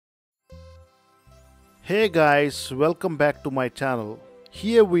Hey guys, welcome back to my channel.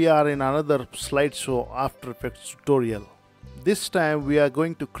 Here we are in another slideshow After Effects tutorial. This time we are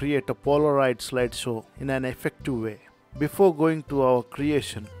going to create a Polaroid slideshow in an effective way. Before going to our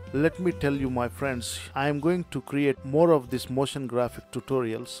creation, let me tell you my friends, I am going to create more of these motion graphic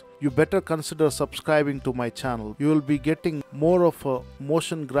tutorials. You better consider subscribing to my channel. You will be getting more of a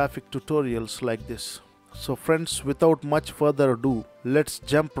motion graphic tutorials like this. So friends, without much further ado, let's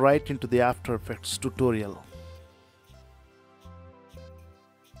jump right into the After Effects tutorial.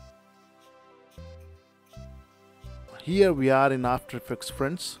 Here we are in After Effects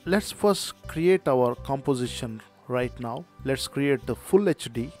friends. Let's first create our composition right now. Let's create the full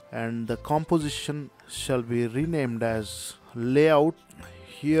HD and the composition shall be renamed as layout.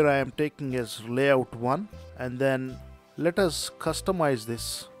 Here I am taking as layout 1 and then let us customize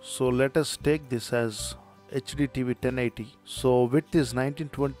this. So let us take this as HDTV 1080. So width is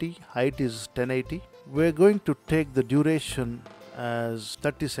 1920, height is 1080. We're going to take the duration as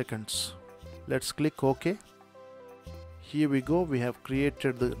 30 seconds. Let's click OK. Here we go. We have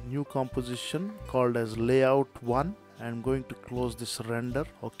created the new composition called as layout 1. I'm going to close this render.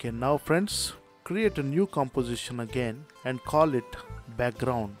 Okay, now friends, create a new composition again and call it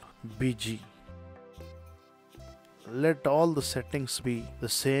background BG. Let all the settings be the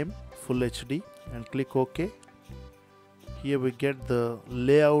same, full HD, and click OK. Here we get the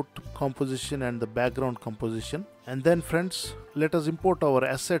layout composition and the background composition. And then friends, let us import our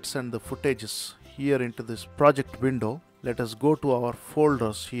assets and the footages here into this project window. Let us go to our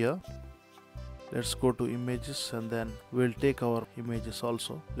folders here. Let's go to images and then we'll take our images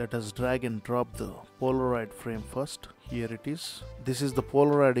also. Let us drag and drop the Polaroid frame first. Here it is. This is the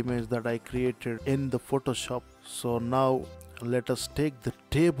Polaroid image that I created in the Photoshop. So now let us take the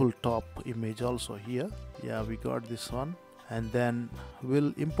tabletop image also here. Yeah, we got this one. And then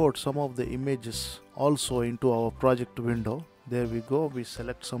we'll import some of the images also into our project window. There we go. We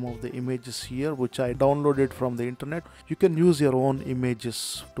select some of the images here which I downloaded from the internet. You can use your own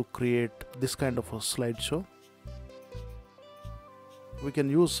images to create this kind of a slideshow. We can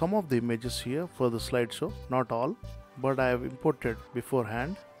use some of the images here for the slideshow, not all, but I have imported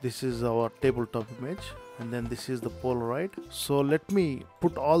beforehand. This is our tabletop image and then this is the Polaroid. So let me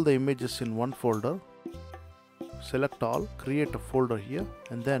put all the images in one folder. Select all, create a folder here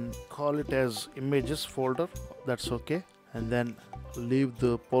and then call it as images folder. That's okay. And then leave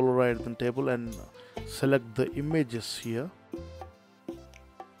the Polaroid on table and select the images here,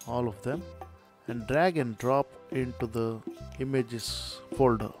 all of them, and drag and drop into the images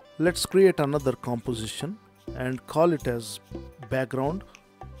folder. Let's create another composition and call it as background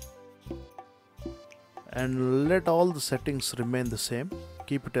and let all the settings remain the same.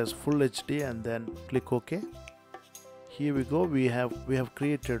 Keep it as full HD and then click OK. Here we go. We have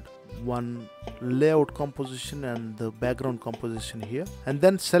created one layout composition and the background composition here, and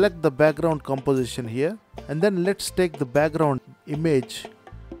then select the background composition here, and then let's take the background image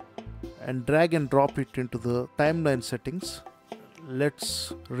and drag and drop it into the timeline settings.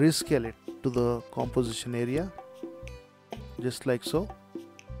 Let's rescale it to the composition area just like so.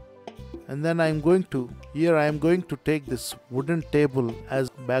 And then I am going to take this wooden table as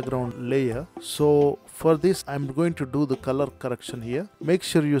background layer. So for this I am going to do the color correction here. Make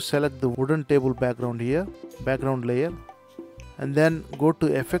sure you select the wooden table background here, background layer, and then go to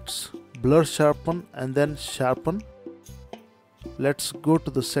effects, blur sharpen and then sharpen. Let's go to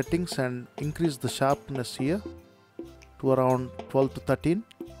the settings and increase the sharpness here to around 12 to 13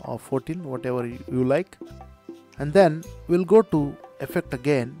 or 14, whatever you like. And then we'll go to effect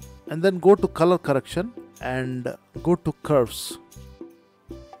again and then go to color correction and go to curves.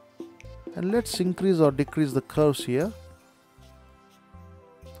 And let's increase or decrease the curves here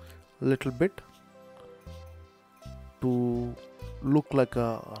a little bit to look like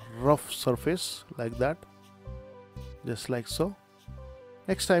a rough surface like that, just like so.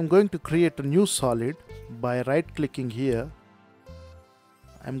 Next I'm going to create a new solid by right clicking here.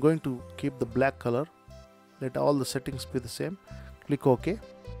 I'm going to keep the black color. Let all the settings be the same. Click OK.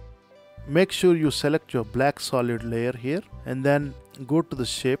 Make sure you select your black solid layer here and then go to the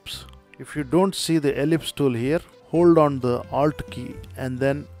shapes. If you don't see the ellipse tool here, hold on the Alt key and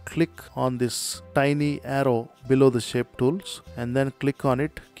then click on this tiny arrow below the shape tools and then click on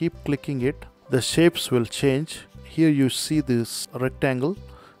it. Keep clicking it. The shapes will change. Here you see this rectangle.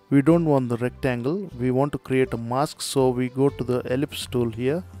 We don't want the rectangle. We want to create a mask, so we go to the ellipse tool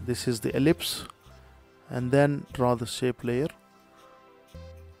here. This is the ellipse and then draw the shape layer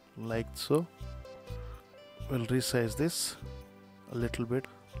like so. We'll resize this a little bit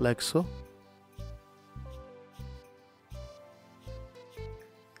like so.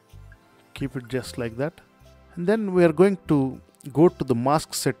 keep it just like that. And then we are going to go to the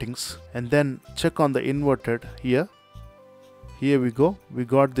mask settings and then check on the inverted here. Here we go, we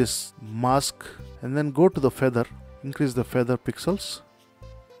got this mask, and then go to the feather, increase the feather pixels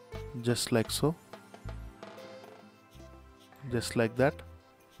just like so, just like that.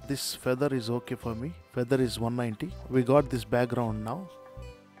 This feather is okay for me, feather is 190. We got this background now.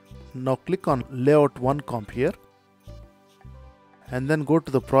 Now click on layout 1 comp here and then go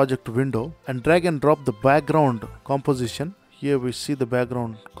to the project window and drag and drop the background composition. Here we see the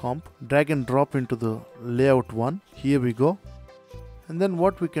background comp, drag and drop into the layout 1. Here we go. And then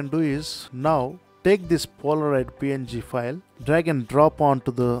what we can do is now take this Polaroid PNG file, drag and drop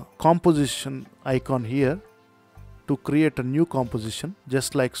onto the composition icon here to create a new composition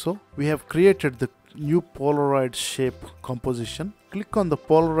just like so. We have created the new Polaroid shape composition. Click on the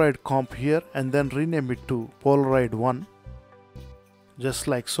Polaroid comp here and then rename it to Polaroid 1 just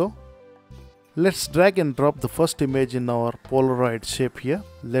like so. Let's drag and drop the first image in our Polaroid shape here.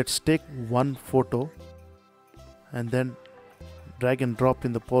 Let's take one photo and then drag and drop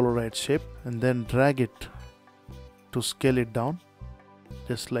in the Polaroid shape and then drag it to scale it down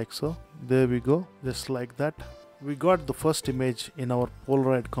just like so. There we go, just like that. We got the first image in our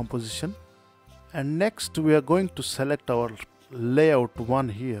Polaroid composition, and next we are going to select our layout 1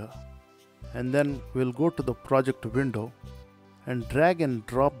 here, and then we'll go to the project window and drag and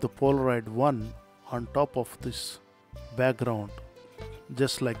drop the Polaroid 1 on top of this background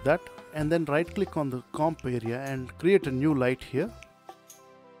just like that. And then right click on the comp area and create a new light here.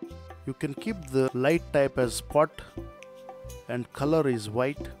 You can keep the light type as spot and color is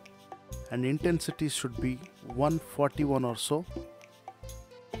white, and intensity should be 141 or so.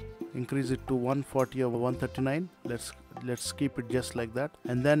 Increase it to 140 or 139. Let's keep it just like that.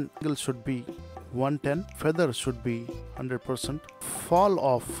 And then angle should be 110, feather should be 100%, fall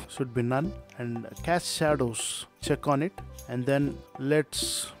off should be none, and cast shadows, check on it. And then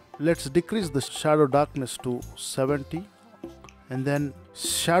let's decrease the shadow darkness to 70, and then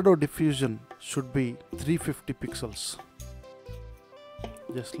shadow diffusion should be 350 pixels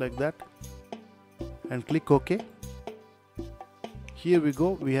just like that, and click OK. Here we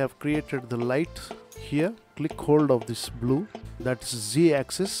go, we have created the light here. Click hold of this blue, that's Z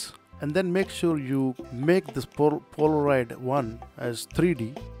axis, and then make sure you make this Polaroid 1 as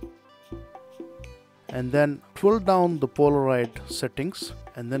 3D, and then pull down the Polaroid settings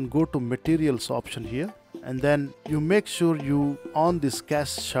and then go to materials option here, and then you make sure you on this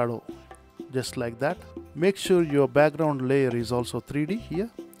cast shadow just like that. Make sure your background layer is also 3D here.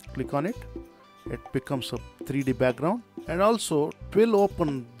 Click on it, it becomes a 3D background. And also will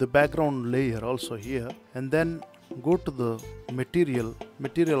open the background layer also here, and then go to the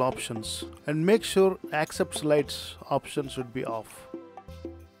material options and make sure accept lights option should be off.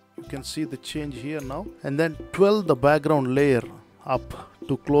 You can see the change here now, and then twirl the background layer up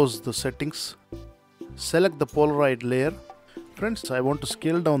to close the settings. Select the Polaroid layer. Friends, I want to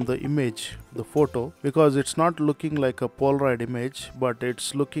scale down the image, the photo, because it's not looking like a Polaroid image, but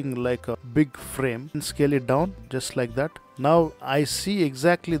it's looking like a big frame. And scale it down just like that. Now I see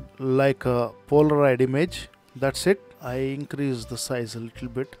exactly like a Polaroid image. That's it. I increase the size a little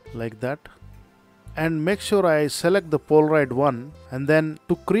bit like that. And make sure I select the Polaroid 1, and then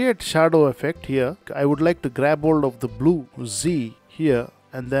to create shadow effect here, I would like to grab hold of the blue Z here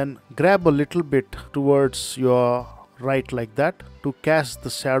and then grab a little bit towards your right like that to cast the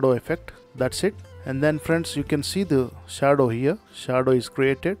shadow effect. That's it. And then friends, you can see the shadow here. Shadow is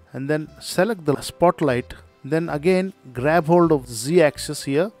created, and then select the spotlight. Then again grab hold of Z axis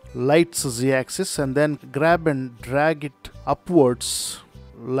here, lights Z axis, and then grab and drag it upwards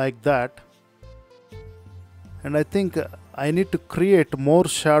like that. And I think I need to create more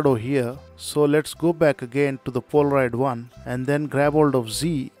shadow here. So let's go back again to the Polaroid 1 and then grab hold of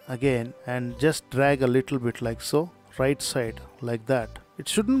Z again and just drag a little bit like so, right side like that. It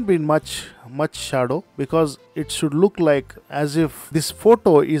shouldn't be much shadow, because it should look like as if this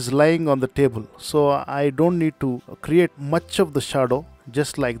photo is lying on the table. So I don't need to create much of the shadow,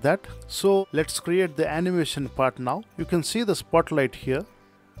 just like that. So let's create the animation part now. You can see the spotlight here.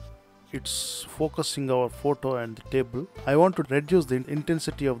 It's focusing our photo and the table. I want to reduce the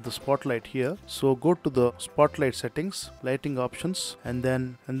intensity of the spotlight here. So go to the spotlight settings, lighting options, and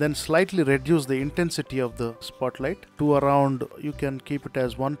then slightly reduce the intensity of the spotlight to around, you can keep it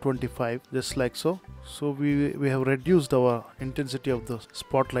as 125, just like so. So we have reduced our intensity of the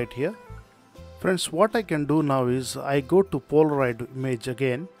spotlight here. Friends, what I can do now is I go to Polaroid image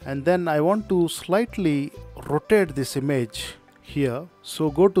again, and then I want to slightly rotate this image here. So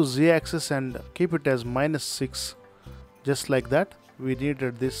go to Z axis and keep it as -6, just like that. we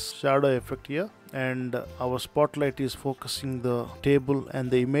needed this shadow effect here, and our spotlight is focusing the table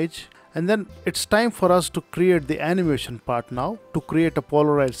and the image. And then it's time for us to create the animation part now, to create a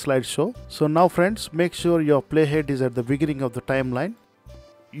Polaroid slideshow. So now friends, make sure your playhead is at the beginning of the timeline.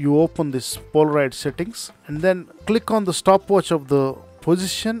 You open this Polaroid settings and then click on the stopwatch of the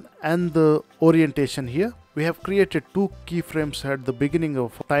position and the orientation here. We have created 2 keyframes at the beginning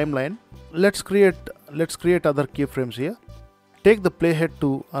of timeline. Let's create other keyframes here. Take the playhead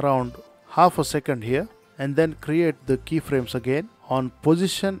to around half a second here and then create the keyframes again on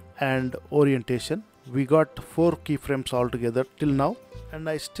position and orientation. We got 4 keyframes altogether till now, and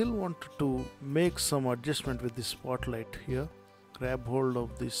I still wanted to make some adjustment with this spotlight here. Grab hold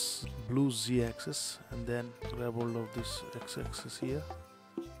of this blue z-axis and then grab hold of this x-axis here,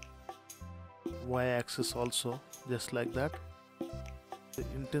 y-axis also, just like that. The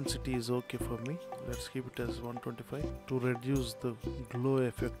intensity is okay for me. Let's keep it as 125 to reduce the glow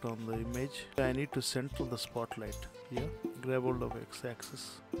effect on the image. I need to center the spotlight here. Grab hold of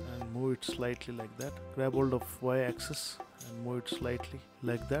x-axis and move it slightly like that. Grab hold of y-axis and move it slightly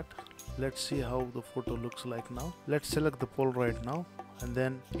like that. Let's see how the photo looks like now. Let's select the Polaroid now and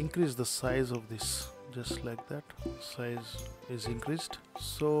then increase the size of this, just like that. Size is increased.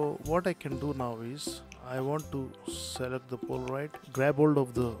 So what I can do now is I want to select the Polaroid, grab hold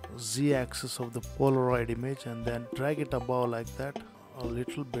of the z-axis of the Polaroid image and then drag it above like that, a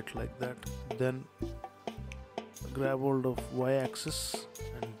little bit like that. Then grab hold of y-axis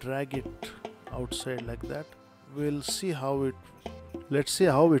and drag it outside like that. We'll see how let's see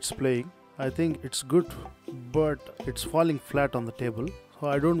how it's playing. I think it's good, but it's falling flat on the table, so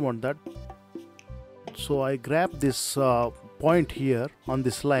I don't want that. So I grab this point here on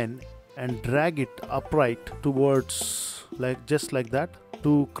this line and drag it upright towards, like just like that,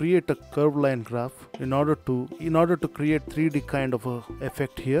 to create a curved line graph in order to create 3D kind of a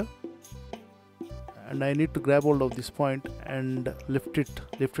effect here. And I need to grab hold of this point and lift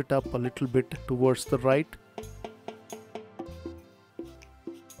it up a little bit towards the right.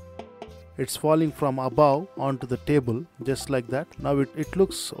 It's falling from above onto the table, just like that. Now it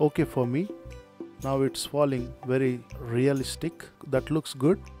looks okay for me. Now it's falling very realistic. That looks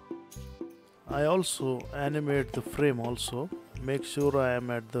good. I also animate the frame also. Make sure I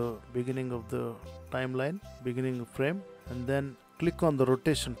am at the beginning of the timeline, beginning of frame, and then click on the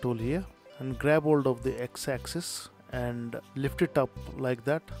rotation tool here and grab hold of the x-axis and lift it up like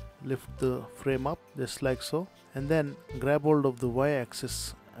that. Lift the frame up just like so, and then grab hold of the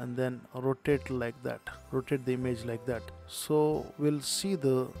y-axis and then rotate like that. Rotate the image like that. So we'll see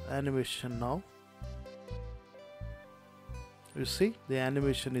the animation now. You see, the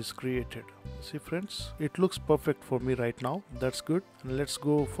animation is created. See friends, it looks perfect for me right now. That's good. And let's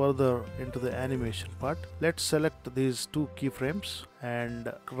go further into the animation part. Let's select these 2 keyframes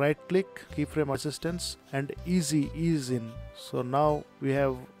and right click, keyframe assistance, and easy ease in. So now we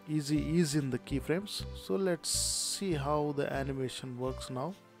have easy ease in the keyframes. So let's see how the animation works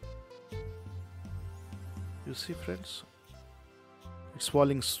now. You see friends, it's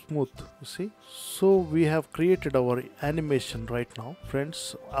falling smooth, you see. So we have created our animation right now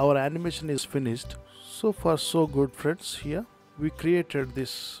friends. Our animation is finished. So far so good friends. Here we created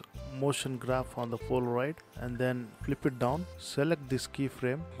this motion graph on the Polaroid and then flip it down, select this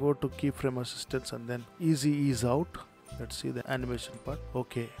keyframe, go to keyframe assistance and then easy ease out. Let's see the animation part.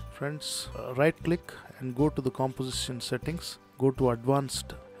 Okay friends, right click and go to the composition settings, go to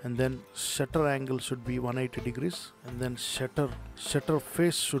advanced, and then shutter angle should be 180 degrees and then shutter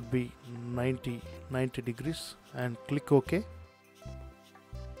face should be 90 degrees and click OK.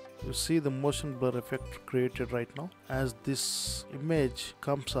 You see the motion blur effect created right now. As this image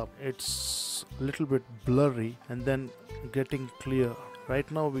comes up, it's a little bit blurry and then getting clear. Right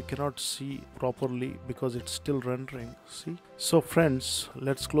now we cannot see properly because it's still rendering. See? So friends,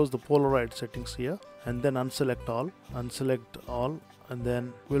 let's close the Polaroid settings here and then unselect all, and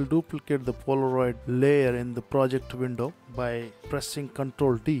then we'll duplicate the Polaroid layer in the project window by pressing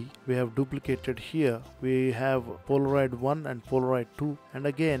Ctrl D. We have duplicated here. We have Polaroid 1 and Polaroid 2, and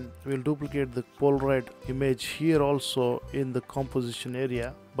again we'll duplicate the Polaroid image here also in the composition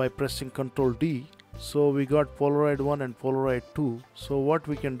area by pressing Ctrl D. So we got Polaroid 1 and Polaroid 2. So what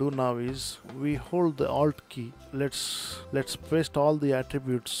we can do now is we hold the Alt key. Let's paste all the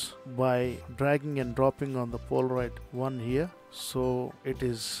attributes by dragging and dropping on the Polaroid 1 here. So it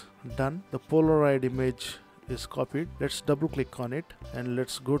is done. The Polaroid image is copied. Let's double click on it and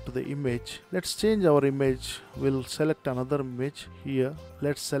let's go to the image. Let's change our image. We'll select another image here.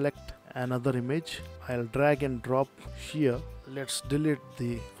 Let's select another image. I'll drag and drop here. Let's delete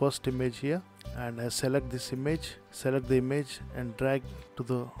the first image here. and I select this image, select the image and drag to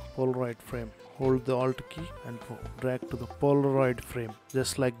the Polaroid frame. Hold the Alt key and drag to the Polaroid frame,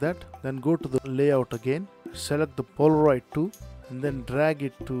 just like that. Then go to the layout again, select the Polaroid 2 and then drag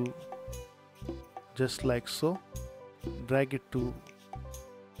it to just like so. Drag it to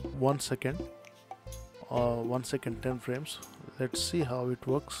 1 second or 1 second 10 frames. Let's see how it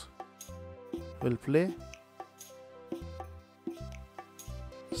works. We'll play.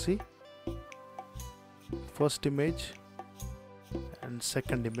 See, first image and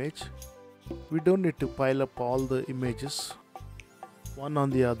second image. We don't need to pile up all the images one on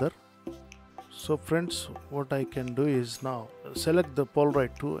the other. So friends, what I can do is now select the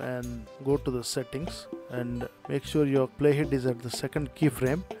Polaroid 2 and go to the settings and make sure your playhead is at the second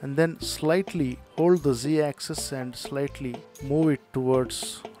keyframe, and then slightly hold the Z axis and slightly move it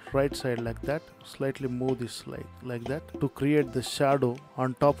towards right side like that. Slightly move this like that to create the shadow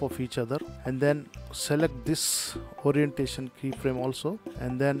on top of each other, and then select this orientation keyframe also,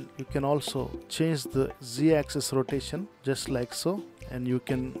 and then you can also change the Z axis rotation just like so, and you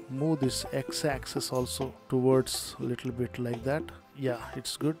can move this X axis also towards a little bit like that. Yeah,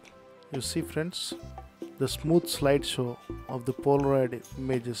 it's good. You see friends, the smooth slideshow of the Polaroid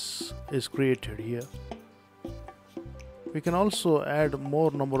images is created here. We can also add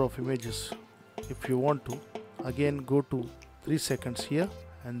more number of images if you want to. Again, go to 3 seconds here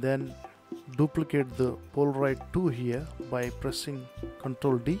and then duplicate the Polaroid 2 here by pressing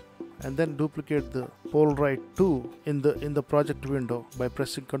Ctrl D, and then duplicate the Polaroid 2 in the project window by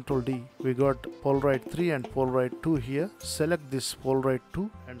pressing Ctrl D. We got Polaroid 3 and Polaroid 2 here. Select this Polaroid 2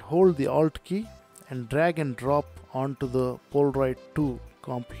 and hold the Alt key and drag and drop onto the Polaroid 2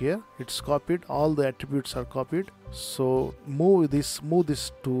 comp here. It's copied, all the attributes are copied. So move this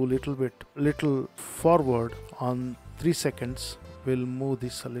to little forward on 3 seconds. We'll move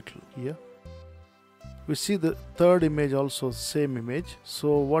this a little here. We see the third image also same image.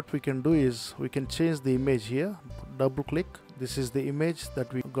 So what we can do is we can change the image here. Double click. This is the image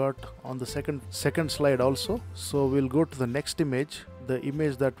that we got on the second slide also. So we'll go to the next image, the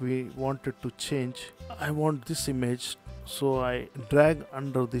image that we wanted to change. I want this image, so I drag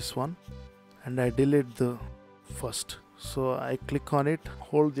under this one and I delete the first. So I click on it,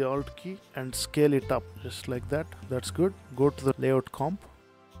 hold the Alt key and scale it up just like that. That's good. Go to the layout comp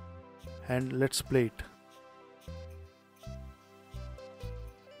and let's play it.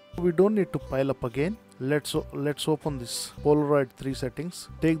 We don't need to pile up again. Let's open this Polaroid 3 settings.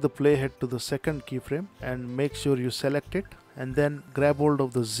 Take the playhead to the second keyframe and make sure you select it, and then grab hold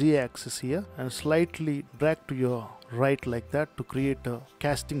of the Z axis here and slightly drag to your right like that to create a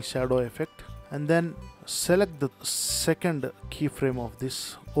casting shadow effect, and then select the second keyframe of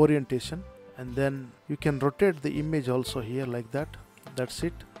this orientation, and then you can rotate the image also here like that. That's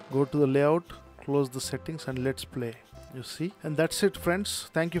it. Go to the layout, close the settings and let's play. You see, and that's it friends.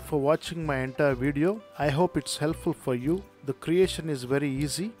 Thank you for watching my entire video. I hope it's helpful for you. The creation is very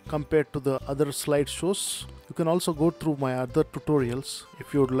easy compared to the other slideshows. You can also go through my other tutorials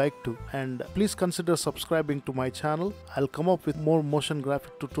if you would like to, and please consider subscribing to my channel. I'll come up with more motion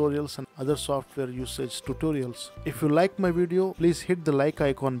graphic tutorials and other software usage tutorials. If you like my video, please hit the like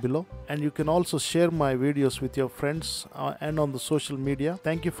icon below, and you can also share my videos with your friends and on the social media.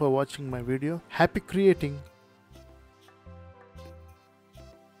 Thank you for watching my video. Happy creating.